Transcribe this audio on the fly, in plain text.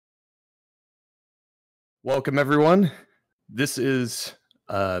Welcome, everyone. This is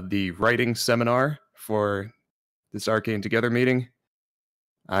the writing seminar for this Arcane Together meeting.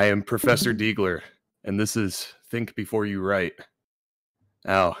 I am Professor Deagler, and this is Think Before You Write.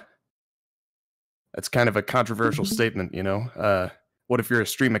 Now, that's kind of a controversial statement, you know? What if you're a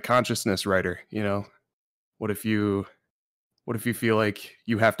stream of consciousness writer, you know? What if you feel like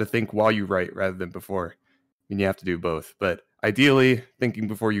you have to think while you write rather than before? I mean, you have to do both, but ideally, thinking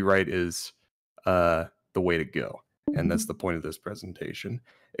before you write is the way to go. And that's the point of this presentation.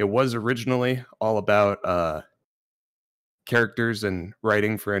 It was originally all about characters and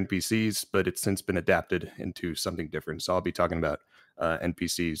writing for NPCs, but it's since been adapted into something different. So I'll be talking about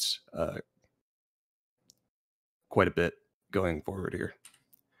NPCs quite a bit going forward here.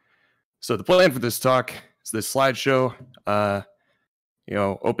 So the plan for this talk is this slideshow,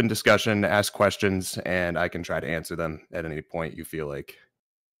 open discussion, ask questions, and I can try to answer them at any point you feel like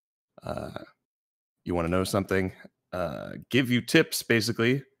you want to know something. Give you tips,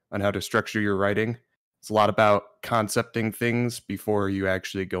 basically, on how to structure your writing. It's a lot about concepting things before you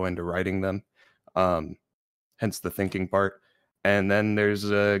actually go into writing them, hence the thinking part. And then there's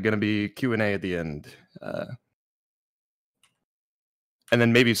going to be Q&A at the end. And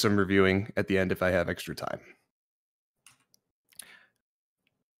then maybe some reviewing at the end if I have extra time.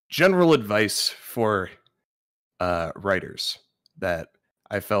 General advice for writers that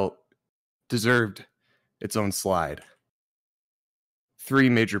I felt deserved its own slide. 3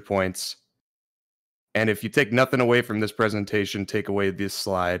 major points. And if you take nothing away from this presentation, take away this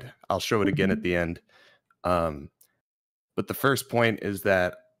slide. I'll show it again at the end. But the first point is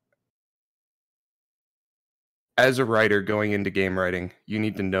that as a writer going into game writing, you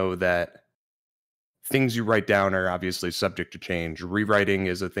need to know that things you write down are obviously subject to change. Rewriting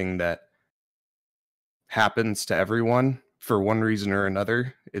is a thing that happens to everyone for one reason or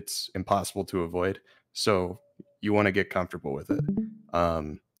another. It's impossible to avoid. So you want to get comfortable with it.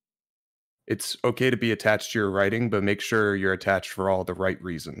 It's okay to be attached to your writing, but make sure you're attached for all the right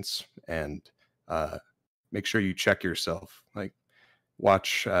reasons, and make sure you check yourself. Like,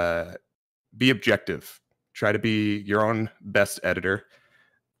 watch, be objective. Try to be your own best editor,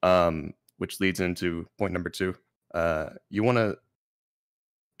 which leads into point number 2. You want to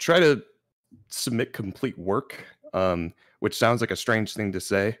try to submit complete work, which sounds like a strange thing to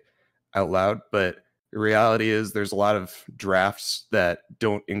say out loud, but the reality is there's a lot of drafts that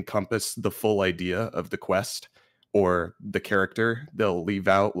don't encompass the full idea of the quest or the character. They'll leave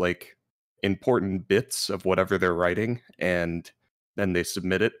out like important bits of whatever they're writing, and then they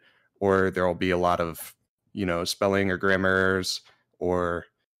submit it. Or there'll be a lot of, spelling or grammar errors or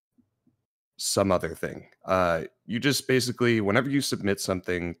some other thing. You just basically, whenever you submit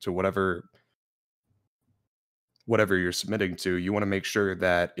something to whatever you're submitting to, you want to make sure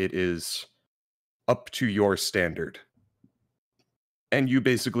that it is up to your standard, and you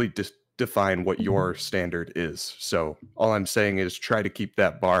basically define what your standard is. So all I'm saying is try to keep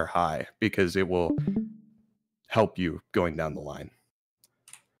that bar high, because it will help you going down the line.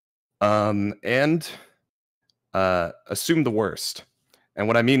 And assume the worst. And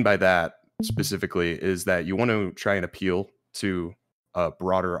what I mean by that specifically is that you want to try and appeal to a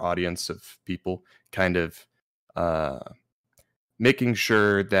broader audience of people, kind of making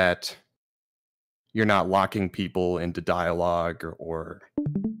sure that you're not locking people into dialogue or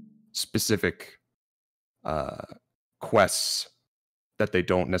specific quests that they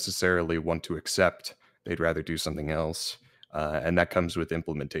don't necessarily want to accept. They'd rather do something else. And that comes with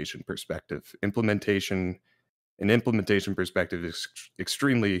implementation perspective. An implementation perspective is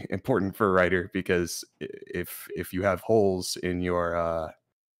extremely important for a writer, because if you have holes in your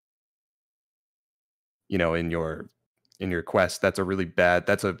in your quest, that's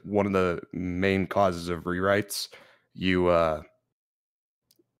one of the main causes of rewrites.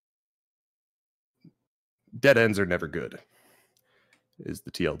 Dead ends are never good, is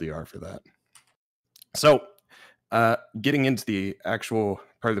the TLDR for that. So getting into the actual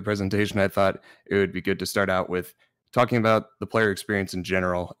part of the presentation, I thought it would be good to start out with talking about the player experience in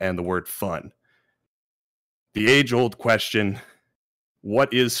general and the word fun. The age-old question,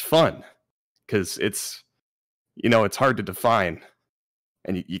 what is fun? Because it's hard to define,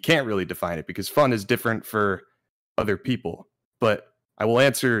 and you can't really define it, because fun is different for other people. But I will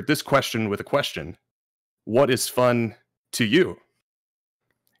answer this question with a question. What is fun to you?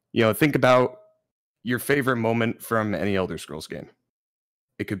 Think about your favorite moment from any Elder Scrolls game.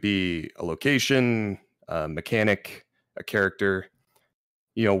 It could be a location, a mechanic, a character.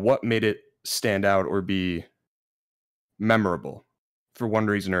 What made it stand out or be memorable for one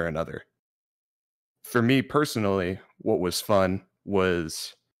reason or another? For me personally, what was fun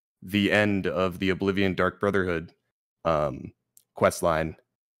was the end of the Oblivion Dark Brotherhood quest line,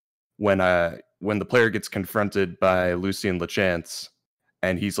 when the player gets confronted by Lucien Lachance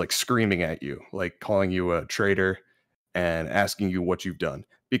and he's like screaming at you, like calling you a traitor and asking you what you've done.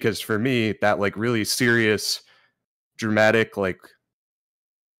 Because for me, that like really serious, dramatic, like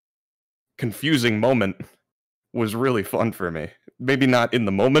confusing moment was really fun for me. Maybe not in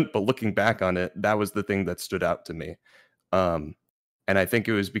the moment, but looking back on it, that was the thing that stood out to me. And I think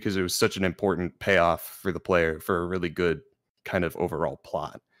it was because it was such an important payoff for the player for a really good kind of overall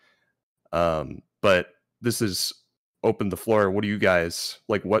plot. But this is opened the floor. What do you guys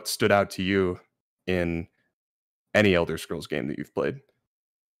like? What stood out to you in any Elder Scrolls game that you've played?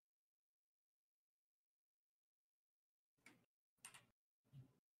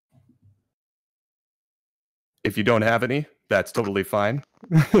 If you don't have any, that's totally fine.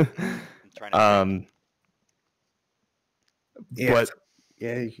 I'm trying to think. Yeah, But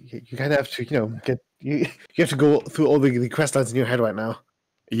yeah, you kind of have to, get you have to go through all the quest lines in your head right now.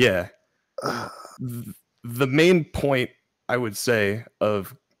 yeah, the main point I would say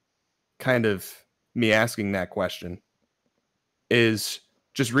of kind of me asking that question is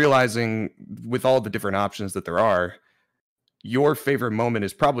just realizing with all the different options that there are, your favorite moment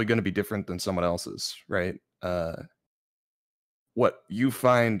is probably going to be different than someone else's, right? What you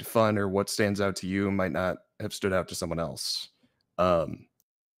find fun or what stands out to you might not have stood out to someone else.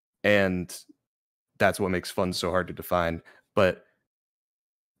 And that's what makes fun so hard to define. But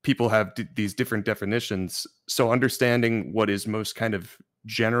people have these different definitions. So understanding what is most kind of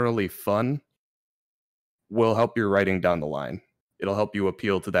generally fun will help your writing down the line. It'll help you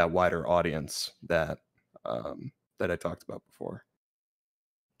appeal to that wider audience that I talked about before.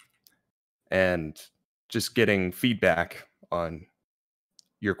 And just getting feedback on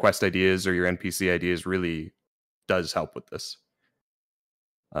your quest ideas or your NPC ideas really does help with this.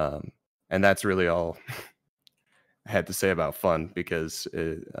 And that's really all I had to say about fun, because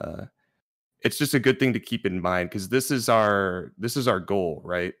it's just a good thing to keep in mind, because this is our goal,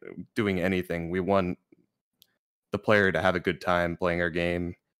 right? Doing anything, we want the player to have a good time playing our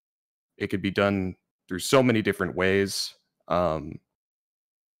game. It could be done through so many different ways.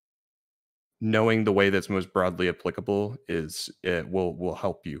 Knowing the way that's most broadly applicable will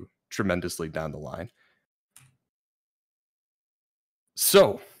help you tremendously down the line.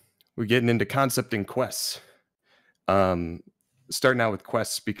 So we're getting into concepting quests. Starting out with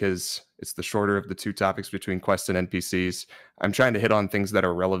quests because it's the shorter of the two topics between quests and NPCs. I'm trying to hit on things that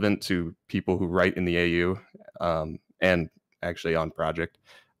are relevant to people who write in the AU, and actually on project.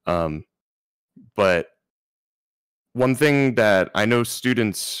 But one thing that I know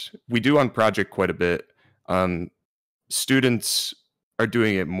we do on project quite a bit, students are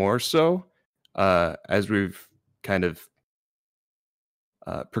doing it more so as we've kind of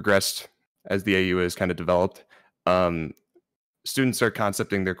progressed, as the AU has kind of developed. Students are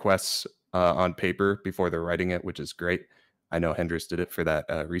concepting their quests on paper before they're writing it, which is great. I know Hendris did it for that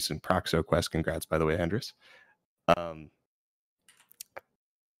recent Proxo quest. Congrats, by the way, Hendris.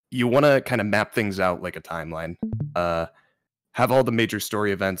 You want to kind of map things out like a timeline. Have all the major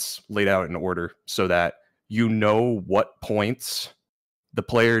story events laid out in order so that you know what points the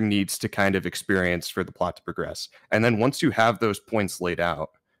player needs to kind of experience for the plot to progress. And then once you have those points laid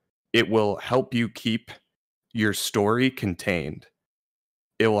out, it will help you keep your story contained.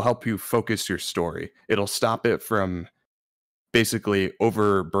 It will help you focus your story. It'll stop it from basically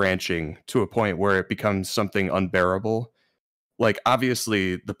over branching to a point where it becomes something unbearable. Like,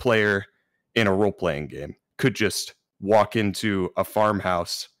 obviously, the player in a role-playing game could just walk into a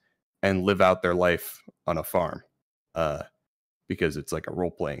farmhouse and live out their life on a farm, because it's like a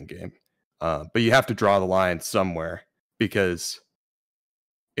role-playing game. But you have to draw the line somewhere, because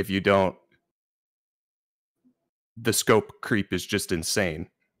if you don't, the scope creep is just insane.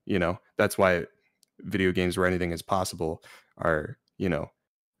 That's why video games where anything is possible are,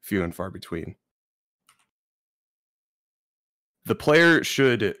 few and far between. The player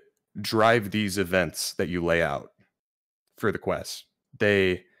should drive these events that you lay out for the quest.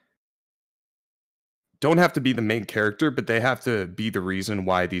 They don't have to be the main character, but they have to be the reason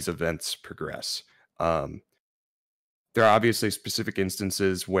why these events progress. There are obviously specific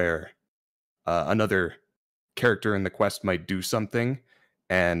instances where another character in the quest might do something,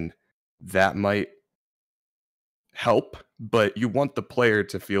 and that might help, but you want the player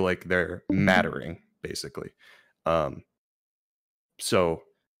to feel like they're mattering, basically. So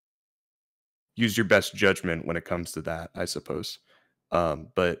use your best judgment when it comes to that, I suppose.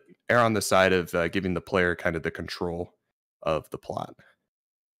 But err on the side of giving the player kind of the control of the plot.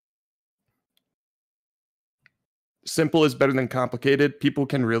 simple is better than complicated. People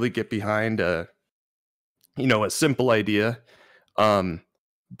can really get behind a simple idea,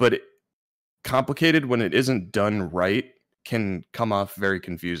 but complicated, when it isn't done right, can come off very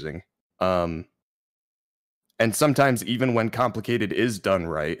confusing. And sometimes even when complicated is done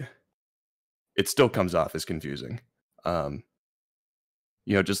right, it still comes off as confusing.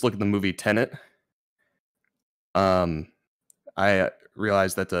 Just look at the movie Tenet. I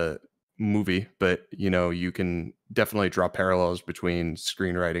realize that's a movie, but you can definitely draw parallels between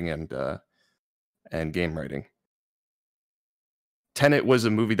screenwriting and game writing. Tenet was a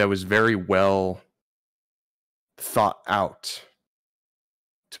movie that was very well thought out,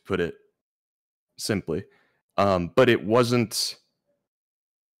 to put it simply, but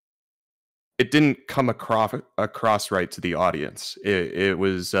it didn't come across right to the audience. It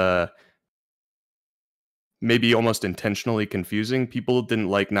was maybe almost intentionally confusing. People didn't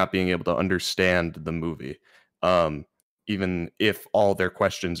like not being able to understand the movie, even if all their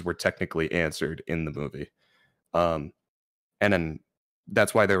questions were technically answered in the movie. And then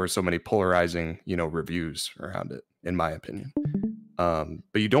that's why there were so many polarizing, reviews around it, in my opinion.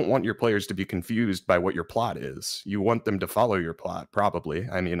 But you don't want your players to be confused by what your plot is. You want them to follow your plot, probably.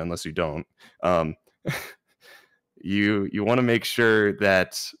 I mean, unless you don't. You want to make sure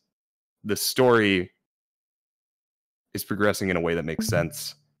that the story is progressing in a way that makes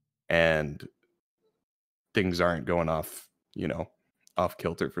sense and things aren't going off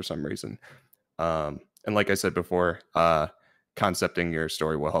kilter for some reason. And like I said before, concepting your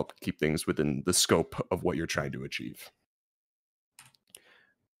story will help keep things within the scope of what you're trying to achieve.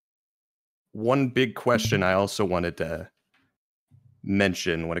 One big question I also wanted to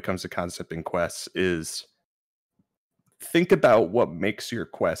mention when it comes to concepting quests is think about what makes your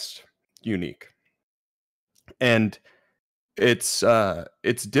quest unique. And it's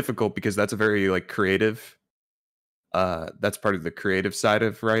difficult because that's a very creative, that's part of the creative side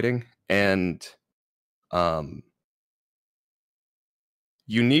of writing, and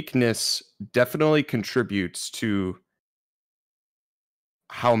uniqueness definitely contributes to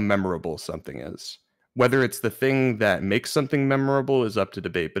how memorable something is. Whether it's the thing that makes something memorable is up to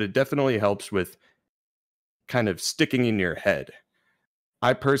debate, but it definitely helps with kind of sticking in your head.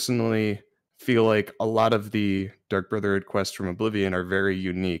 I personally feel like a lot of the Dark Brotherhood quests from Oblivion are very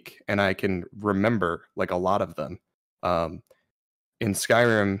unique, and I can remember a lot of them. In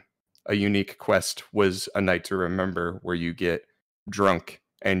Skyrim, a unique quest was A Night to Remember, where you get drunk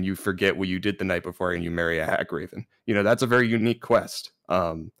and you forget what you did the night before and you marry a Hagraven. That's a very unique quest.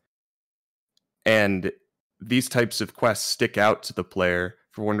 And these types of quests stick out to the player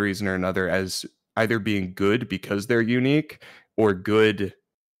for one reason or another as either being good because they're unique, or good,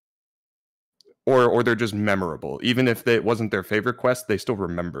 or they're just memorable. Even if it wasn't their favorite quest, they still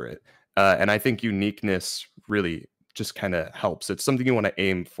remember it. And I think uniqueness really just kind of helps. It's something you want to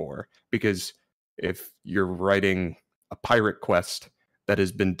aim for, because if you're writing a pirate quest that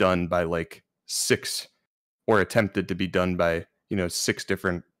has been done by 6, or attempted to be done by 6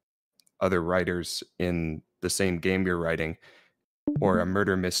 different other writers in the same game you're writing, or a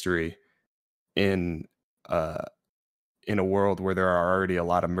murder mystery in a world where there are already a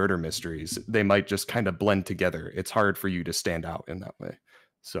lot of murder mysteries, they might just kind of blend together. It's hard for you to stand out in that way.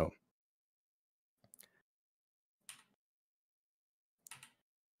 So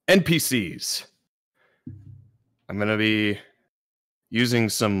NPCs. I'm going to be using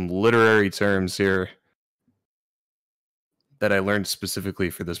some literary terms here that I learned specifically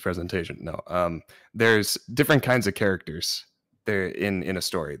for this presentation. No, there's different kinds of characters there in a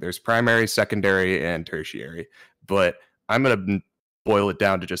story. There's primary, secondary, and tertiary. But I'm going to boil it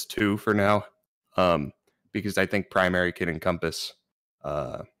down to just 2 for now, because I think primary can encompass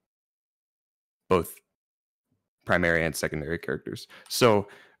both primary and secondary characters. So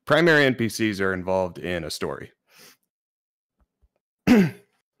primary NPCs are involved in a story.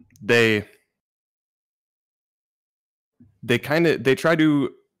 They try to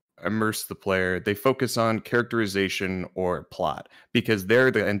immerse the player. They focus on characterization or plot, because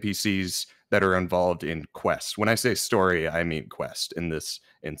they're the NPCs that are involved in quests. When I say story, I mean quest in this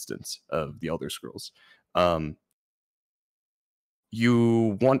instance of the Elder Scrolls.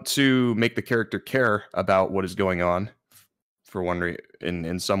 You want to make the character care about what is going on for one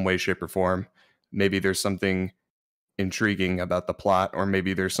in some way, shape, or form. Maybe there's something intriguing about the plot, or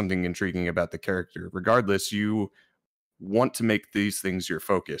maybe there's something intriguing about the character. Regardless, you want to make these things your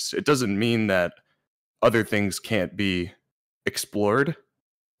focus. It doesn't mean that other things can't be explored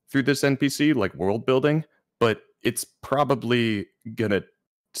through this NPC, like world building, but it's probably gonna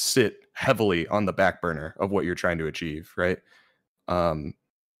sit heavily on the back burner of what you're trying to achieve, right?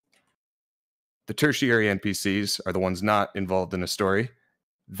 The tertiary NPCs are the ones not involved in a story.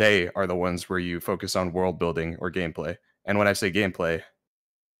 They are the ones where you focus on world building or gameplay. And when I say gameplay,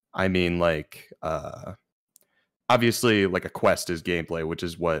 I mean like obviously like a quest is gameplay, which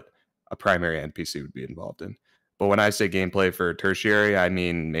is what a primary NPC would be involved in. But when I say gameplay for tertiary, I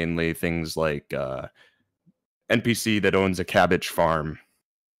mean mainly things like NPC that owns a cabbage farm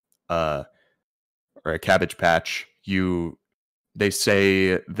or a cabbage patch. They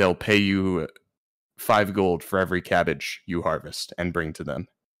say they'll pay you 5 gold for every cabbage you harvest and bring to them,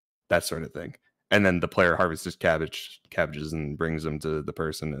 that sort of thing. And then the player harvests cabbages and brings them to the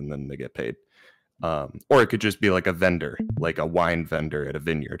person, and then they get paid. Or it could just be like a vendor, like a wine vendor at a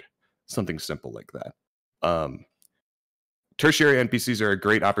vineyard, something simple like that. Tertiary NPCs are a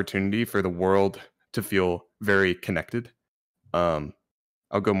great opportunity for the world to feel very connected. I'll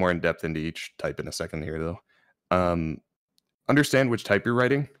go more in depth into each type in a second here, though. Understand which type you're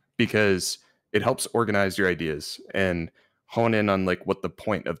writing, because it helps organize your ideas and hone in on like what the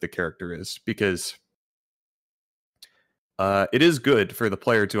point of the character is, because it is good for the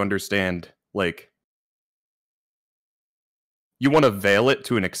player to understand, like, you want to veil it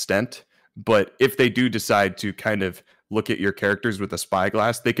to an extent, but if they do decide to kind of look at your characters with a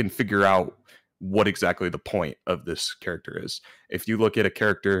spyglass, they can figure out what exactly the point of this character is. If you look at a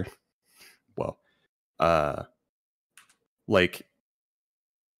character, well, like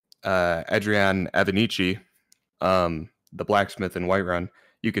Adrienne Avenici, the blacksmith in Whiterun,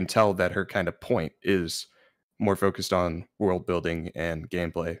 you can tell that her kind of point is more focused on world building and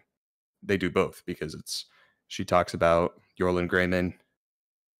gameplay. They do both, because she talks about Yorlin Greyman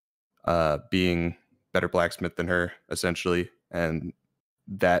being better blacksmith than her, essentially, and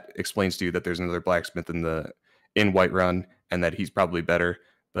that explains to you that there's another blacksmith in Whiterun and that he's probably better.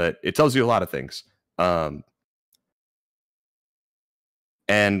 But it tells you a lot of things.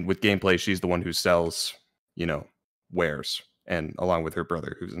 And with gameplay, she's the one who sells, wares, and along with her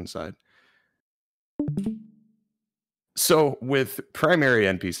brother who's inside. So with primary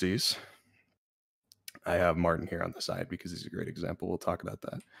NPCs, I have Martin here on the side because he's a great example. We'll talk about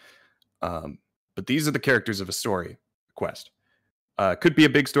that. But these are the characters of a story quest. Could be a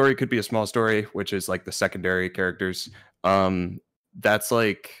big story, could be a small story, which is like the secondary characters. That's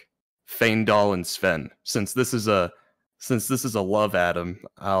like Feindal and Sven. Since this is a love Adam,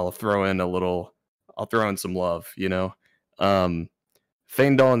 I'll throw in some love, Feindal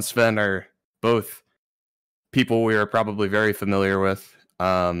and Sven are both people we are probably very familiar with.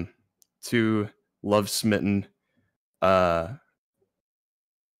 Two love-smitten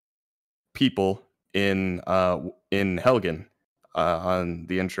people in Helgen on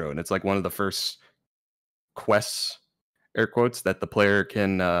the intro, and it's like one of the first quests, air quotes, that the player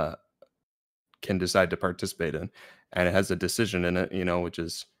can decide to participate in, and it has a decision in it, which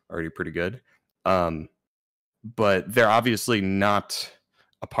is already pretty good. But they're obviously not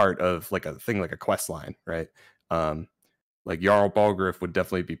a part of like a thing like a quest line, right? Like Jarl Balgruuf would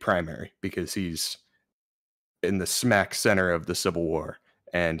definitely be primary because he's in the smack center of the Civil War,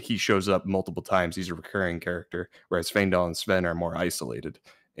 and he shows up multiple times. He's a recurring character, whereas Feindal and Sven are more isolated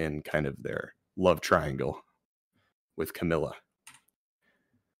in kind of their love triangle with Camilla.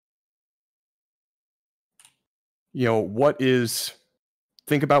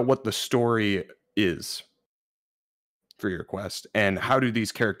 Think about what the story is for your quest, and how do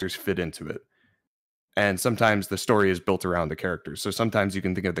these characters fit into it? And sometimes the story is built around the characters. So sometimes you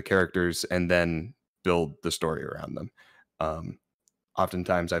can think of the characters and then build the story around them.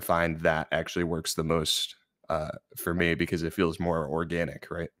 Oftentimes I find that actually works the most for me, because it feels more organic,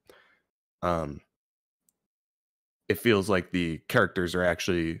 right? It feels like the characters are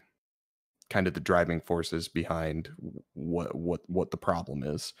actually kind of the driving forces behind what the problem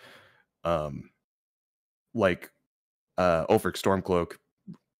is. Like Ulfric Stormcloak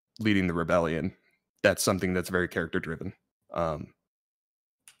leading the rebellion, that's something that's very character driven. And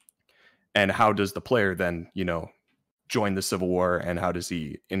how does the player then, join the Civil War, and how do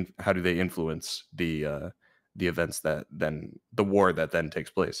they influence the events that then, the war that then takes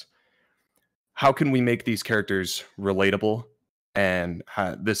place? How can we make these characters relatable? And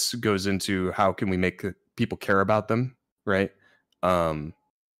this goes into how can we make people care about them, right? I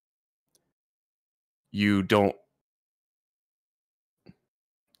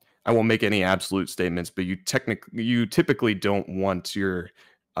won't make any absolute statements, but you typically don't want your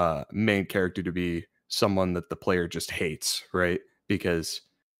main character to be someone that the player just hates, right? Because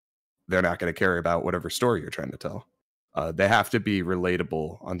they're not going to care about whatever story you're trying to tell. They have to be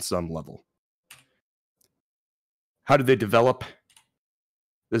relatable on some level. How do they develop?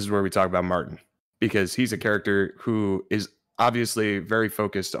 This is where we talk about Martin, because he's a character who is obviously very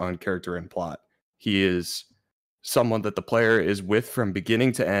focused on character and plot. He is someone that the player is with from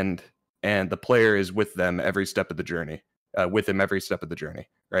beginning to end, and the player is with them every step of the journey. With him every step of the journey,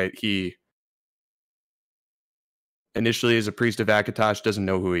 right? He initially is a priest of Akatosh, doesn't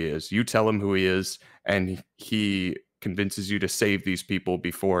know who he is. You tell him who he is, and he convinces you to save these people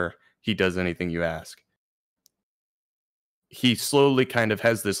before he does anything you ask. He slowly kind of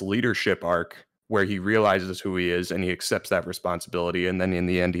has this leadership arc where he realizes who he is and he accepts that responsibility, and then in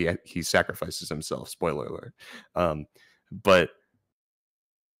the end he sacrifices himself. Spoiler alert. But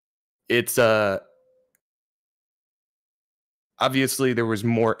it's obviously there was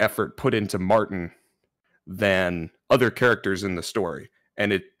more effort put into Martin than other characters in the story,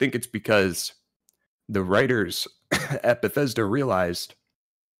 and I think it's because the writers at Bethesda realized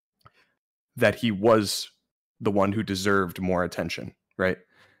that he was the one who deserved more attention, right?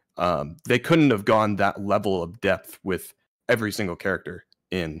 They couldn't have gone that level of depth with every single character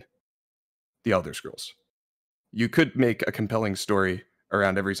in the Elder Scrolls. You could make a compelling story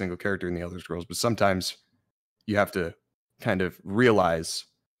around every single character in the Elder Scrolls, but sometimes you have to kind of realize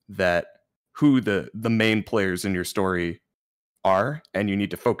that who the main players in your story are, and you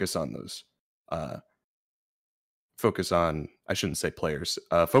need to focus on those. Focus on, I shouldn't say players,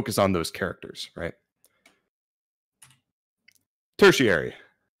 focus on those characters, right? Tertiary.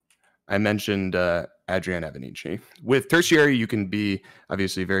 I mentioned Adrian Avenici. With Tertiary, you can be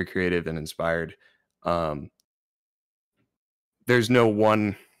obviously very creative and inspired. There's no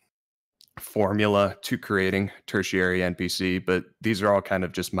one formula to creating Tertiary NPC, but these are all kind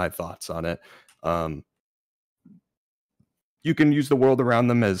of just my thoughts on it. You can use the world around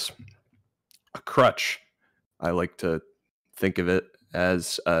them as a crutch. I like to think of it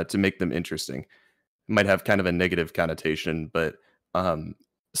as to make them interesting. It might have kind of a negative connotation, but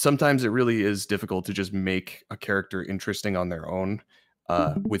sometimes it really is difficult to just make a character interesting on their own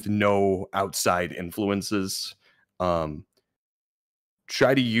with no outside influences.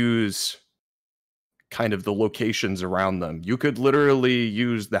 Try to use kind of the locations around them. You could literally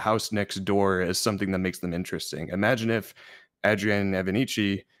use the house next door as something that makes them interesting. Imagine if Adrian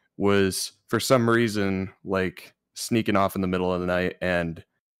Avenici was, for some reason, like sneaking off in the middle of the night and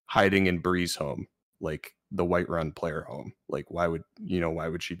hiding in Bree's home, like the Whiterun player home. Like, why would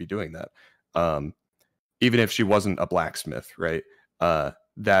she be doing that? Even if she wasn't a blacksmith, right?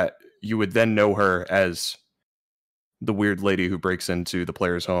 That you would then know her as the weird lady who breaks into the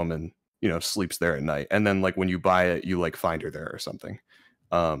player's home and, sleeps there at night. And then like when you buy it, you like find her there or something.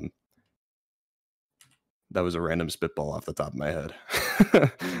 That was a random spitball off the top of my head.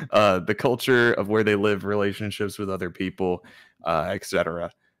 The culture of where they live, relationships with other people,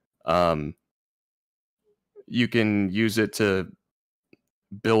 etc. You can use it to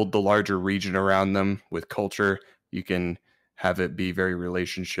build the larger region around them with culture. You can have it be very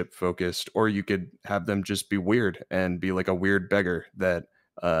relationship focused, or you could have them just be weird and be like a weird beggar that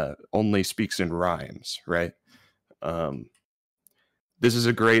only speaks in rhymes, right? This is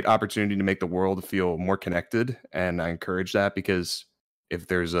a great opportunity to make the world feel more connected, and I encourage that, because if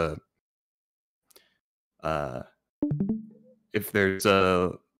there's a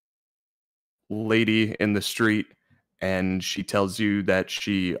lady in the street and she tells you that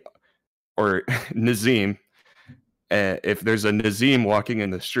or Nazim, if there's a Nazim walking in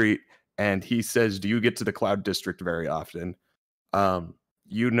the street and he says, "Do you get to the Cloud District very often?"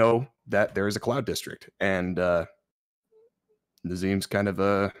 You know that there is a Cloud District, and Nazim's kind of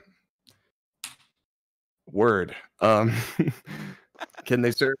a word. Can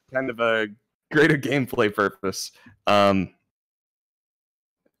they serve kind of a greater gameplay purpose?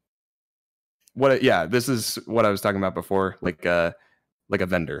 This is what I was talking about before, like a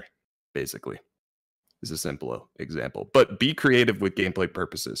vendor, basically. Is a simple example, but be creative with gameplay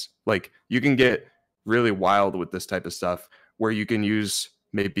purposes. Like, you can get really wild with this type of stuff where you can use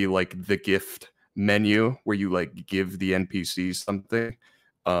maybe like the gift menu where you like give the NPCs something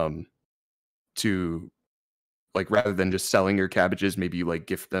to, like, rather than just selling your cabbages, maybe you like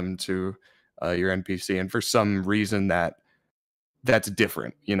gift them to your NPC. And for some reason that's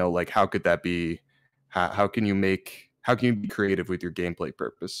different, like how could that be? How can you be creative with your gameplay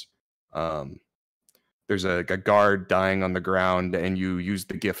purpose? There's a guard dying on the ground, and you use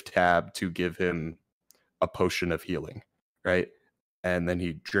the gift tab to give him a potion of healing, right? And then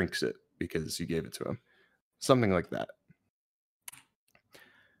he drinks it because you gave it to him. Something like that.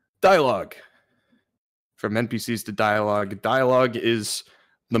 Dialogue. From NPCs to dialogue. Dialogue is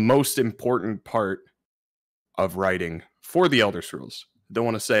the most important part of writing for the Elder Scrolls. Don't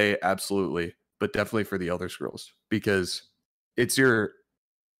want to say absolutely, but definitely for the Elder Scrolls, because it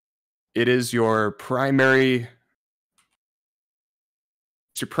is your primary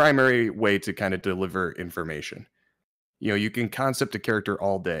your primary way to kind of deliver information. You know, you can concept a character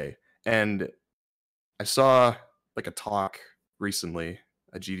all day. And I saw like a talk recently,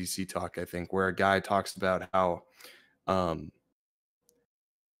 a GDC talk, I think, where a guy talks about how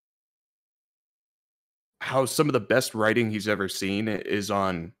some of the best writing he's ever seen is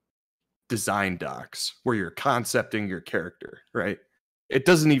on design docs where you're concepting your character, right? It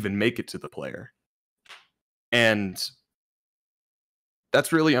doesn't even make it to the player. And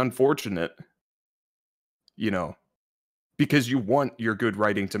that's really unfortunate, you know, because you want your good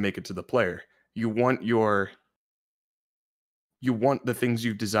writing to make it to the player. You want the things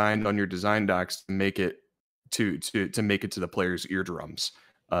you've designed on your design docs to make it to make it to the player's eardrums.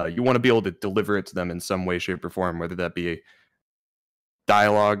 You want to be able to deliver it to them in some way, shape, or form, whether that be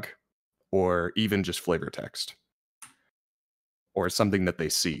dialogue or even just flavor text or something that they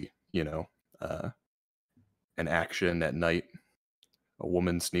see, you know, an action at night, a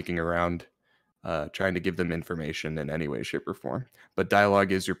woman sneaking around, trying to give them information in any way, shape, or form. But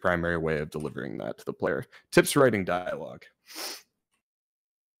dialogue is your primary way of delivering that to the player. Tips for writing dialogue.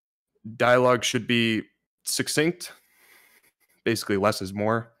 Dialogue should be succinct. Basically, less is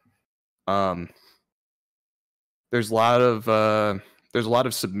more. There's a lot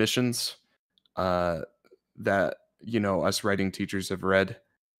of submissions that, you know, us writing teachers have read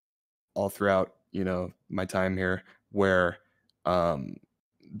all throughout, you know, my time here, where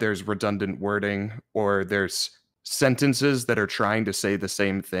there's redundant wording or there's sentences that are trying to say the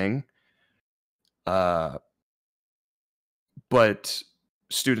same thing, but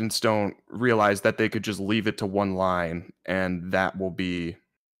students don't realize that they could just leave it to one line and that will be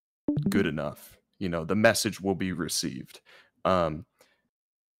good enough. You know, the message will be received. You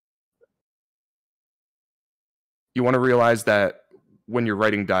want to realize that when you're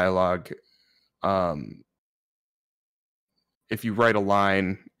writing dialogue, if you write a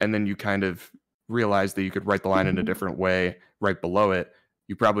line and then you kind of realize that you could write the line in a different way right below it,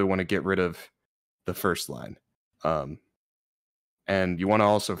 you probably want to get rid of the first line. And you want to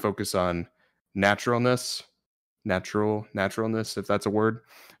also focus on naturalness, if that's a word.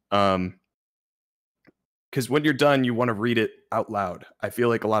 Because when you're done, you want to read it out loud. I feel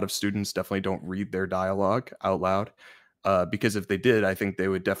like a lot of students definitely don't read their dialogue out loud. Because if they did, I think they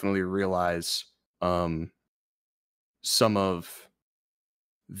would definitely realize some of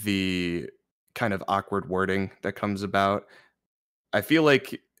the kind of awkward wording that comes about. I feel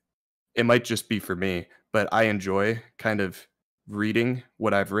like it might just be for me, but I enjoy kind of reading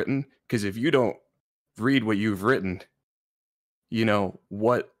what I've written, because if you don't read what you've written, you know,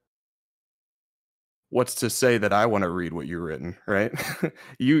 what's to say that I want to read what you've written, right?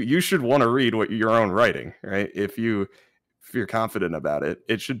 you should want to read what your own writing, right? If you're confident about it,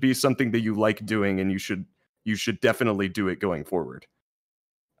 it should be something that you like doing, and you should definitely do it going forward.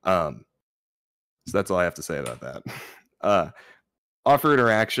 So that's all I have to say about that. Offer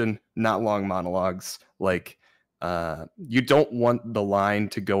interaction, not long monologues. Like, you don't want the line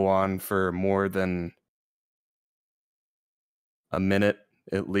to go on for more than a minute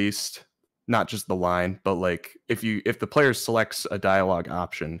at least. Not just the line, but like if the player selects a dialogue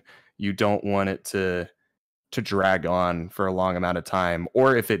option, you don't want it to drag on for a long amount of time.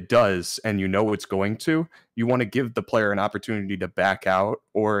 Or if it does and you know it's going to, you want to give the player an opportunity to back out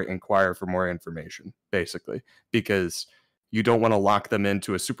or inquire for more information, basically, because you don't want to lock them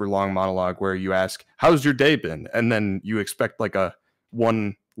into a super long monologue where you ask, "How's your day been?" And then you expect like a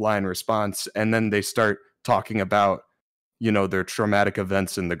one line response, and then they start talking about, you know, their traumatic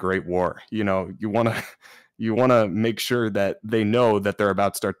events in the Great War. You know, you want to make sure that they know that they're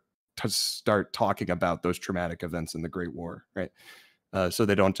about to start talking about those traumatic events in the Great War, right? So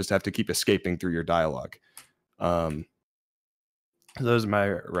they don't just have to keep escaping through your dialogue. Those are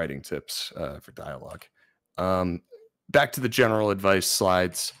my writing tips for dialogue. Back to the general advice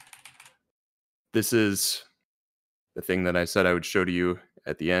slides. This is the thing that I said I would show to you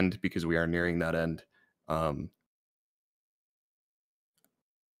at the end, because we are nearing that end.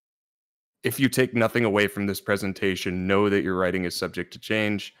 If you take nothing away from this presentation, know that your writing is subject to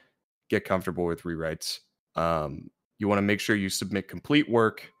change. Get comfortable with rewrites. You want to make sure you submit complete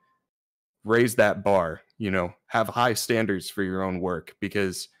work. Raise that bar. You know, have high standards for your own work,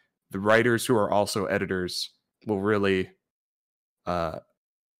 because the writers who are also editors will really,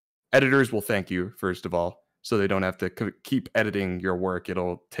 editors will thank you, first of all, so they don't have to keep editing your work.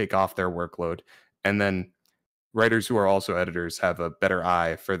 It'll take off their workload. And then writers who are also editors have a better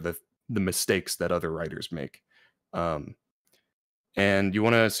eye for the mistakes that other writers make. And you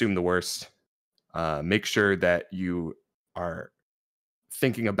want to assume the worst. Make sure that you are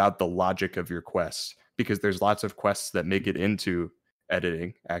thinking about the logic of your quests, because there's lots of quests that make it into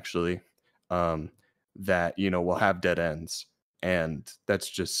editing actually, that will have dead ends, and that's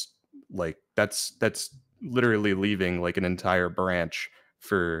just like that's literally leaving like an entire branch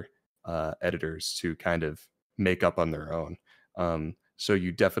for editors to kind of make up on their own. So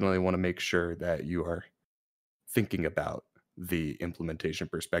you definitely want to make sure that you are thinking about the implementation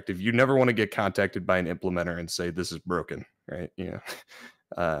perspective. You never want to get contacted by an implementer and say this is broken, right?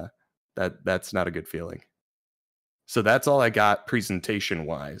 That's not a good feeling. So that's all I got presentation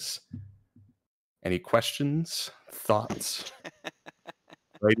wise. Any questions, thoughts,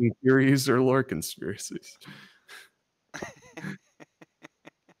 writing theories, or lore conspiracies?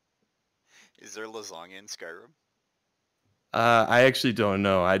 Is there lasagna in Skyrim? I actually don't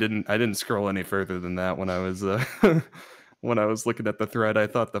know. I didn't scroll any further than that when I was when I was looking at the thread. I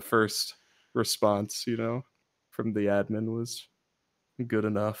thought the first response, from the admin was good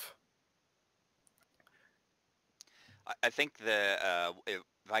enough. I think if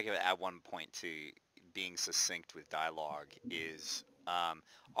I could add one point to being succinct with dialogue is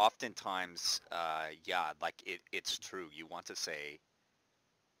oftentimes, like it's true. You want to say,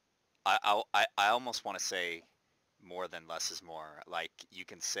 I almost want to say more than less is more. Like you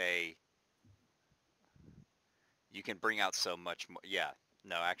can say, you can bring out so much more. Yeah,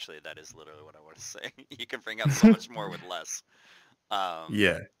 no, actually that is literally what I want to say. You can bring out so much more with less.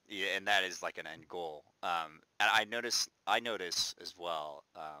 Yeah, and that is like an end goal. And I notice as well,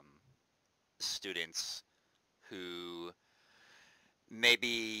 students who maybe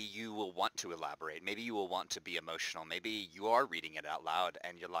you will want to elaborate, maybe you will want to be emotional, maybe you are reading it out loud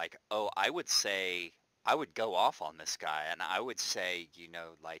and you're like, oh, I would go off on this guy, and I would say,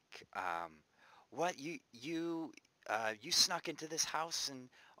 like, what, you snuck into this house, and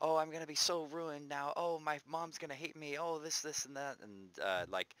oh, I'm gonna be so ruined now. Oh, my mom's gonna hate me. Oh, this and that,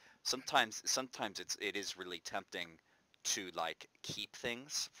 and like sometimes it is really tempting to like keep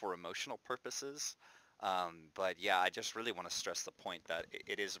things for emotional purposes. But yeah, I just really want to stress the point that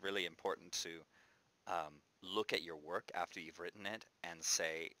it is really important to look at your work after you've written it and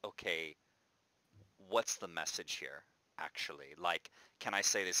say, okay, what's the message here? Actually, like, can I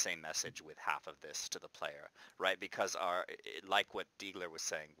say the same message with half of this to the player, right? Because like what Deagler was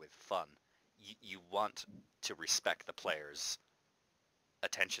saying with fun, you want to respect the player's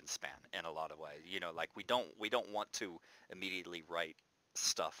attention span in a lot of ways. Like we don't want to immediately write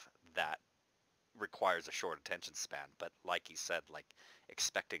stuff that requires a short attention span, but like he said, like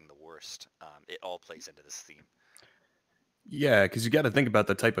expecting the worst, it all plays into this theme. Yeah, because you got to think about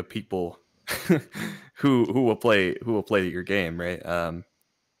the type of people who will play your game, right?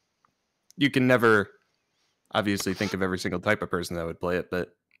 You can never obviously think of every single type of person that would play it, but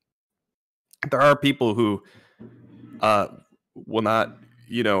there are people who will not,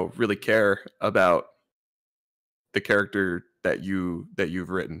 really care about the character that you've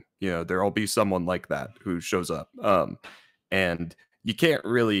written. There'll be someone like that who shows up, and you can't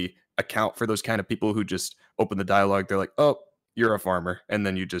really account for those kind of people who just open the dialogue. They're like, oh, you're a farmer, and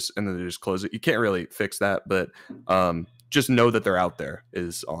then they just close it. You can't really fix that, but just know that they're out there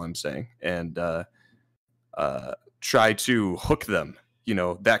is all I'm saying, and try to hook them.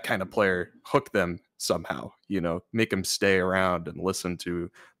 That kind of player, hook them somehow. Make them stay around and listen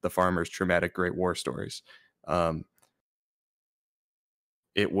to the farmer's traumatic Great War stories.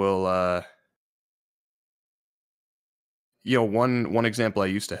 It will. One example I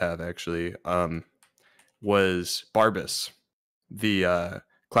used to have actually was Barbas, the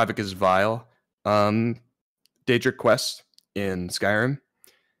Clavicus Vile Daedric quest in Skyrim.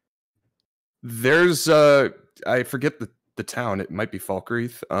 There's I forget the town. It might be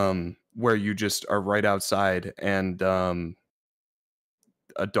Falkreath, where you just are right outside, and a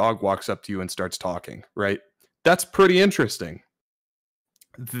dog walks up to you and starts talking. Right, that's pretty interesting.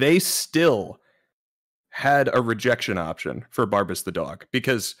 They still had a rejection option for Barbas the dog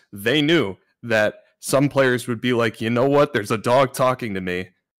because they knew that some players would be like, you know what, there's a dog talking to me.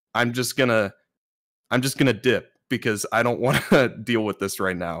 I'm just gonna dip because I don't want to deal with this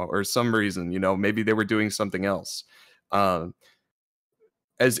right now, or some reason, maybe they were doing something else.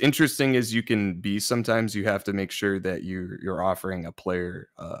 As interesting as you can be, sometimes you have to make sure that you're offering a player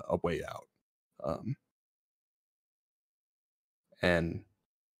a way out. And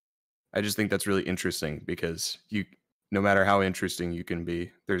I just think that's really interesting because no matter how interesting you can be,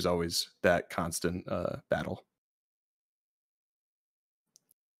 there's always that constant battle.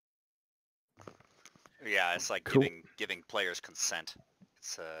 Yeah, it's like Cool. giving players consent.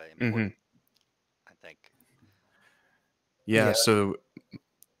 It's important, I think. Yeah. So,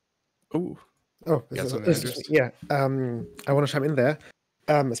 yeah. I want to chime in there,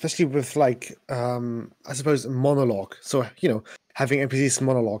 especially with like I suppose monologue. So having NPCs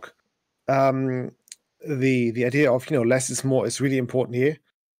monologue. The idea of less is more is really important here.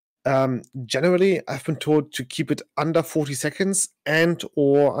 Generally, I've been told to keep it under 40 seconds and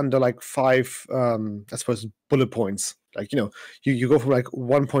or under like 5, I suppose, bullet points. Like, you go from like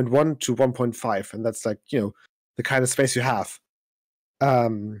 1.1 to 1.5, and that's like, the kind of space you have.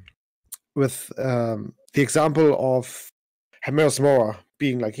 With the example of Hemer's Mora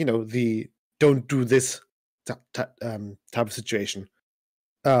being like, the don't do this type of situation.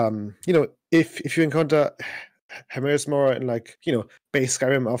 If you encounter Hemer's Mora in like, base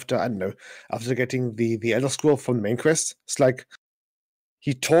Skyrim after getting the Elder Scroll from the main quest, it's like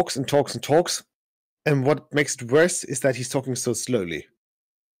he talks and talks and talks, and what makes it worse is that he's talking so slowly.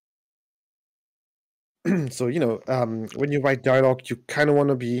 So, when you write dialogue, you kind of want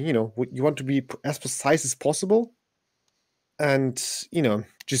to be, you want to be as precise as possible, and,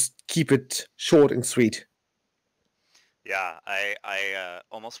 just keep it short and sweet. Yeah, I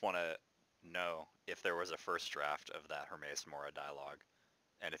almost want to know if there was a first draft of that Hermes Mora dialogue,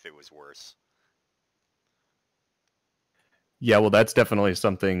 and if it was worse. Yeah, well, that's definitely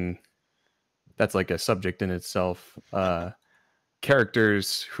something that's like a subject in itself.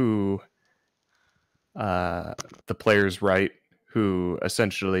 Characters who the players write, who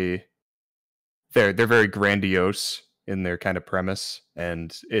essentially they're very grandiose in their kind of premise,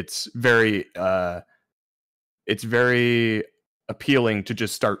 and it's very appealing to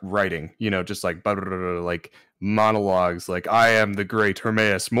just start writing, just like like monologues, like I am the great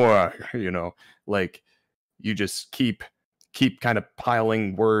Hermes Mora, like you just keep kind of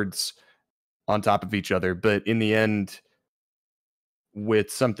piling words on top of each other, but in the end,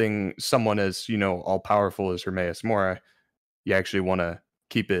 with someone as all powerful as Hermes Mora, you actually want to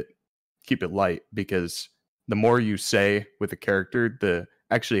keep it light, because the more you say with a character, the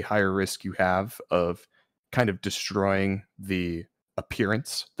actually higher risk you have of kind of destroying the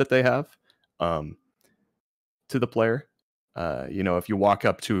appearance that they have to the player. If you walk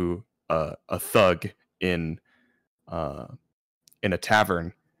up to a thug in a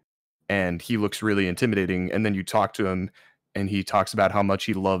tavern and he looks really intimidating, and then you talk to him and he talks about how much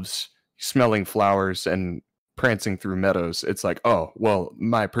he loves smelling flowers and prancing through meadows, it's like, oh, well,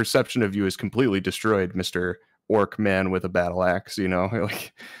 my perception of you is completely destroyed, Mr. Orc man with a battle axe,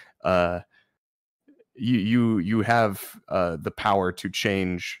 like you have the power to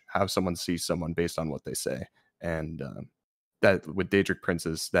change how someone sees someone based on what they say, and that with Daedric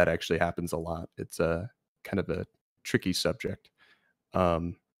princes that actually happens a lot. It's a kind of a tricky subject,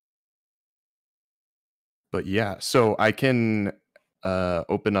 but yeah, so I can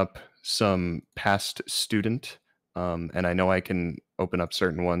open up some past student, and I know I can open up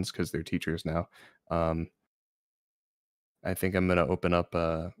certain ones because they're teachers now. I think I'm going to open up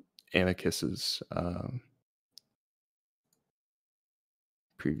Amicus's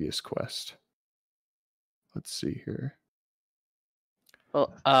previous quest. Let's see here.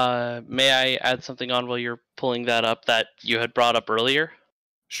 Well, may I add something on while you're pulling that up that you had brought up earlier?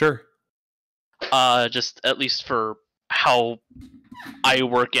 Sure. Just at least for how I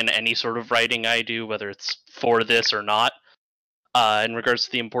work in any sort of writing I do, whether it's for this or not, in regards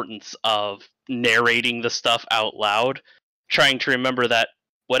to the importance of narrating the stuff out loud, trying to remember that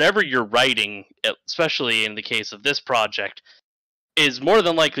whatever you're writing, especially in the case of this project, is more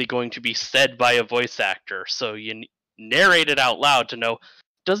than likely going to be said by a voice actor. So you narrate it out loud to know,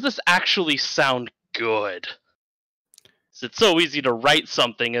 does this actually sound good? So it's so easy to write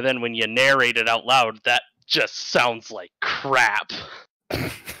something, and then when you narrate it out loud, that just sounds like crap.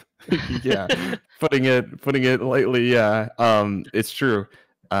 Yeah, putting it lightly. Yeah, it's true.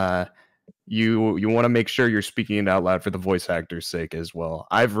 You want to make sure you're speaking it out loud for the voice actor's sake as well.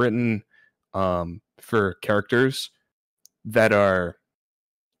 I've written for characters that are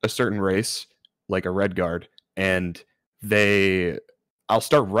a certain race, like a Redguard, and I'll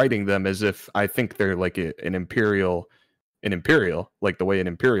start writing them as if I think they're like an Imperial, like the way an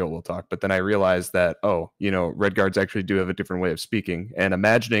Imperial will talk. But then I realized that, Redguards actually do have a different way of speaking. And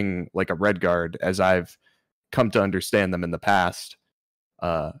imagining like a Redguard as I've come to understand them in the past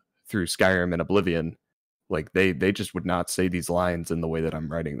through Skyrim and Oblivion, like they just would not say these lines in the way that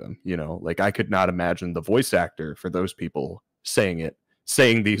I'm writing them. Like I could not imagine the voice actor for those people saying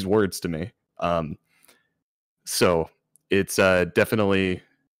these words to me. So it's definitely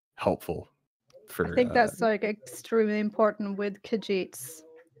helpful. I think that's like extremely important with Khajiits.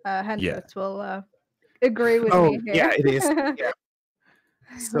 Hendrix will agree with me here. Yeah, it is. Yeah.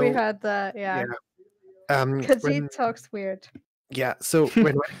 So, we had that. Yeah. Khajiit talks weird. Yeah. So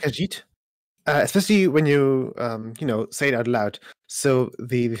when writing Khajiit, especially when you say it out loud. So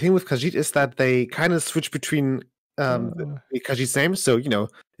the thing with Khajiit is that they kind of switch between the Khajiit's name. So,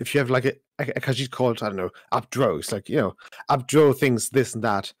 if you have like a Khajiit called, I don't know, Abdro, it's like, Abdro thinks this and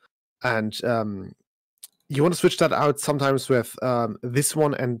that. And you want to switch that out sometimes with this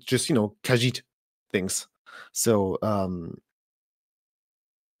one and just, Khajiit things. So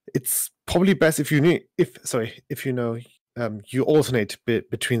it's probably best if you you alternate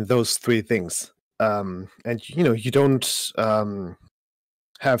between those three things. And you don't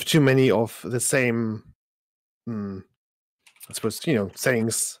have too many of the same I suppose,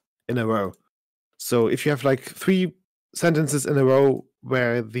 sayings in a row. So if you have like 3 sentences in a row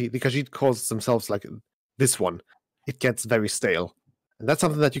where the Khajiit calls themselves like this one, it gets very stale. And that's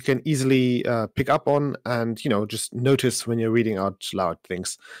something that you can easily pick up on and, just notice when you're reading out loud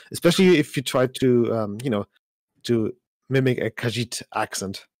things. Especially if you try to, to mimic a Khajiit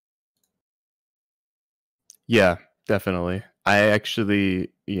accent. Yeah, definitely. I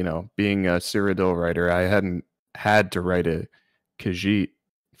actually, being a Cyrodiil writer, I hadn't had to write a Khajiit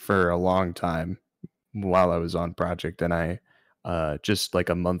for a long time while I was on project, and I just like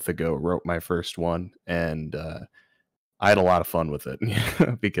a month ago wrote my first one, and I had a lot of fun with it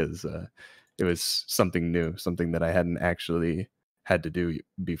because it was something new, something that I hadn't actually had to do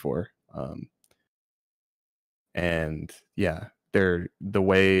before. And yeah, the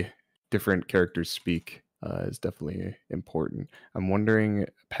way different characters speak is definitely important. I'm wondering,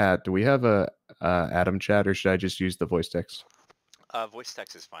 Pat, do we have a Atom chat, or should I just use the voice text? Voice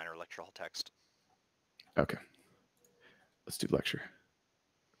text is fine, or lecture hall text. Okay. Let's do lecture.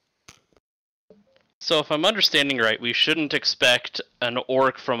 So if I'm understanding right, we shouldn't expect an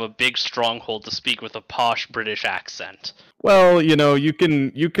orc from a big stronghold to speak with a posh British accent. Well, you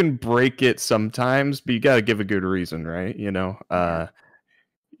can break it sometimes, but you got to give a good reason, right? You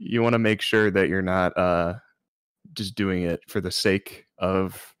want to make sure that you're not just doing it for the sake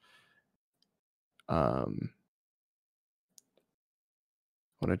of I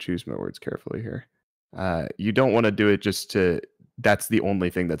want to choose my words carefully here. You don't want to do it just that's the only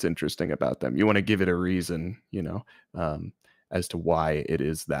thing that's interesting about them. You want to give it a reason, as to why it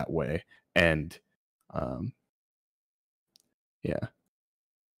is that way. And yeah.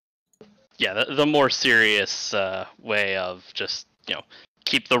 Yeah, the more serious way of just,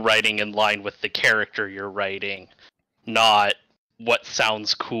 keep the writing in line with the character you're writing, not what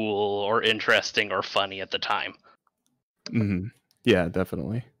sounds cool or interesting or funny at the time. Mm-hmm. Yeah,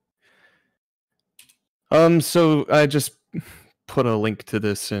 definitely. So I just put a link to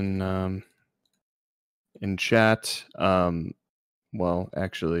this in chat. Well,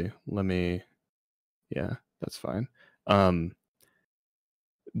 actually, yeah, that's fine.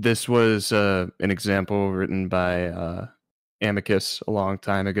 This was an example written by Amicus a long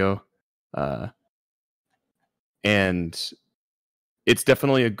time ago. And it's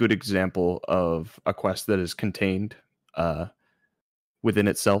definitely a good example of a quest that is contained within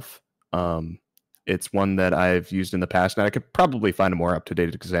itself. It's one that I've used in the past, and I could probably find a more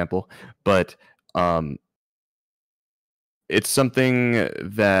up-to-date example, but it's something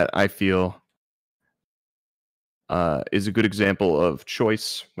that I feel is a good example of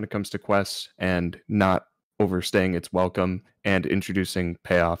choice when it comes to quests and not overstaying its welcome and introducing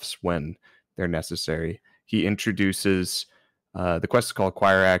payoffs when they're necessary. He introduces the quest is called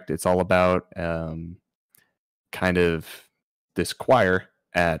Choir Act. It's all about kind of this choir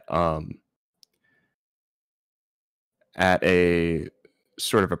at a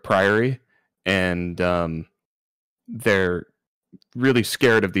sort of a priory, and they're really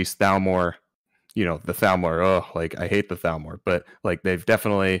scared of these Thalmor. The Thalmor. Oh, like I hate the Thalmor, but like they're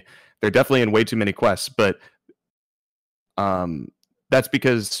definitely in way too many quests. But that's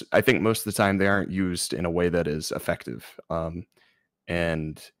because I think most of the time they aren't used in a way that is effective.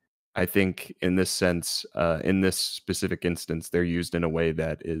 And I think in this sense, in this specific instance, they're used in a way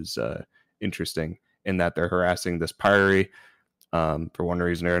that is interesting, in that they're harassing this priory for one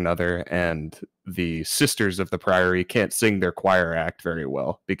reason or another, and the sisters of the priory can't sing their choir act very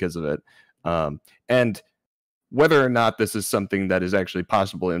well because of it. And whether or not this is something that is actually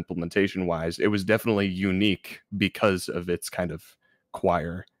possible implementation-wise, it was definitely unique because of its kind of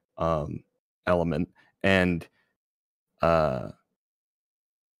choir element. And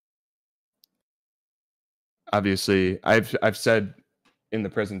obviously, I've said in the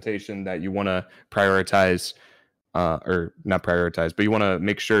presentation that you want to prioritize, or not prioritize, but you want to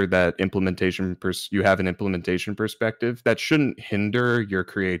make sure that you have an implementation perspective that shouldn't hinder your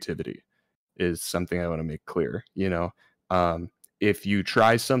creativity. Is something I want to make clear. If you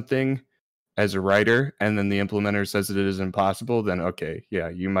try something as a writer and then the implementer says that it is impossible, then okay, yeah,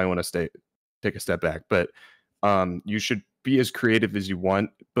 you might want to take a step back. But you should be as creative as you want,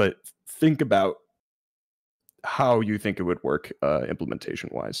 but think about how you think it would work implementation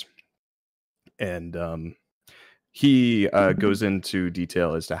wise. And he goes into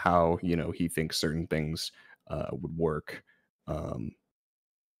detail as to how, you know, he thinks certain things would work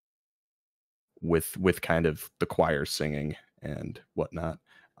with kind of the choir singing and whatnot.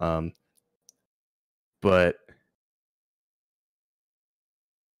 But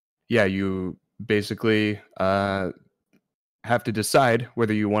yeah, you basically have to decide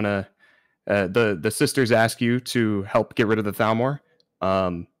whether you want to. The sisters ask you to help get rid of the Thalmor.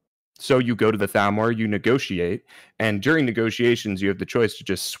 So you go to the Thalmor, you negotiate, and during negotiations, you have the choice to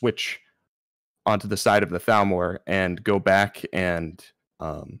just switch onto the side of the Thalmor and go back and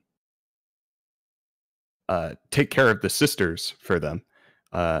take care of the sisters for them.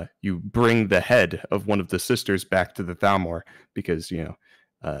 You bring the head of one of the sisters back to the Thalmor because, you know,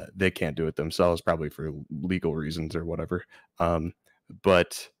 they can't do it themselves, probably for legal reasons or whatever.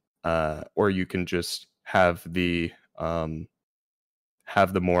 But or you can just have the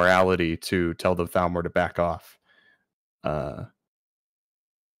morality to tell the Thalmor to back off.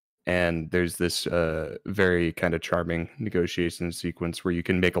 And there's this very kind of charming negotiation sequence where you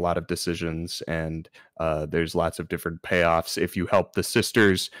can make a lot of decisions, and there's lots of different payoffs. If you help the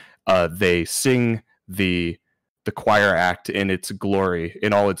sisters, they sing the choir act in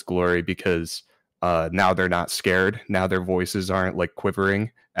all its glory, because now they're not scared. Now their voices aren't like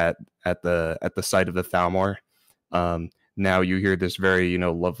quivering at the sight of the Thalmor. Now you hear this very, you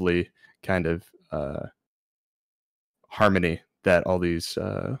know, lovely kind of harmony that all these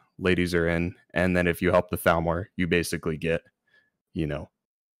ladies are in. And then if you help the Thalmor, you basically get, you know,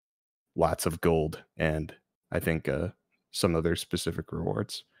 lots of gold and I think some other specific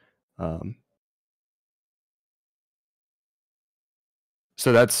rewards.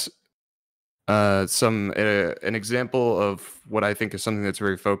 So that's an example of what I think is something that's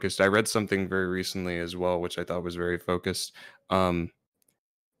very focused. I read something very recently as well, which I thought was very focused.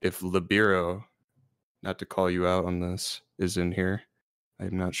 If Libero, not to call you out on this, is in here,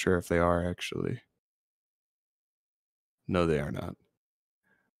 I'm not sure if they are actually. No, they are not.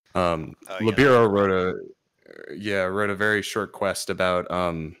 Libero wrote a very short quest about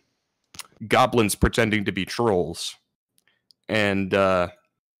goblins pretending to be trolls, and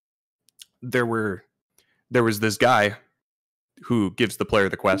there was this guy who gives the player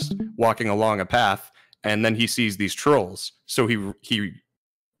the quest walking along a path, and then he sees these trolls. So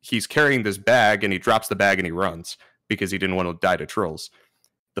he's carrying this bag, and he drops the bag and he runs because he didn't want to die to trolls.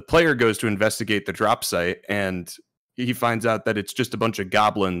 The player goes to investigate the drop site, and he finds out that it's just a bunch of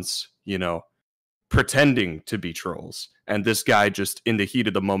goblins, you know, pretending to be trolls. And this guy just in the heat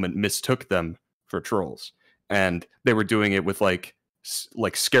of the moment mistook them for trolls. And they were doing it with like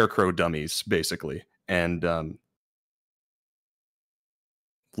scarecrow dummies, basically. And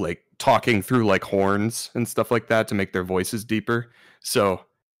like talking through like horns and stuff like that to make their voices deeper. So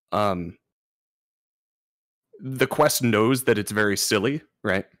the quest knows that it's very silly,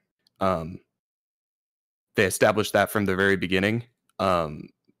 right? They established that from the very beginning. And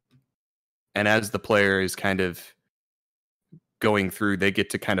as the player is kind of going through, they get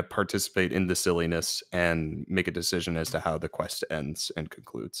to kind of participate in the silliness and make a decision as to how the quest ends and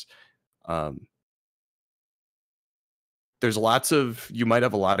concludes. There's you might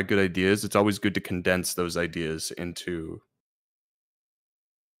have a lot of good ideas. It's always good to condense those ideas into,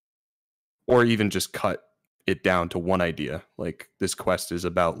 or even just cut it down to one idea. Like this quest is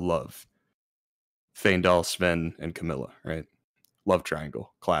about love. Feindal, Sven, and Camilla, right? Love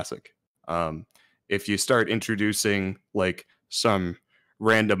triangle, classic. If you start introducing like some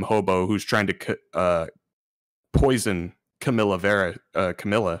random hobo who's trying to poison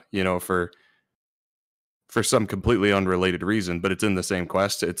Camilla, you know, for some completely unrelated reason, but it's in the same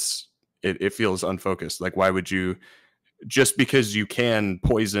quest, it feels unfocused. Like, why would you, just because you can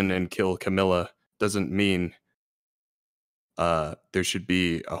poison and kill Camilla doesn't mean there should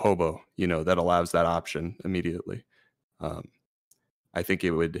be a hobo, you know, that allows that option immediately. I think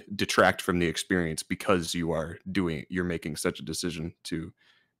it would detract from the experience because you're making such a decision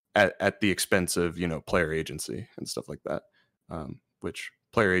at the expense of, you know, player agency and stuff like that. Which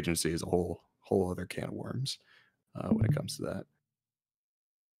player agency is a whole other can of worms when it comes to that.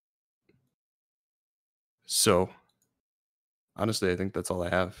 So honestly, I think that's all I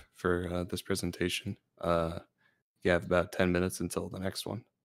have for this presentation. You have about 10 minutes until the next one.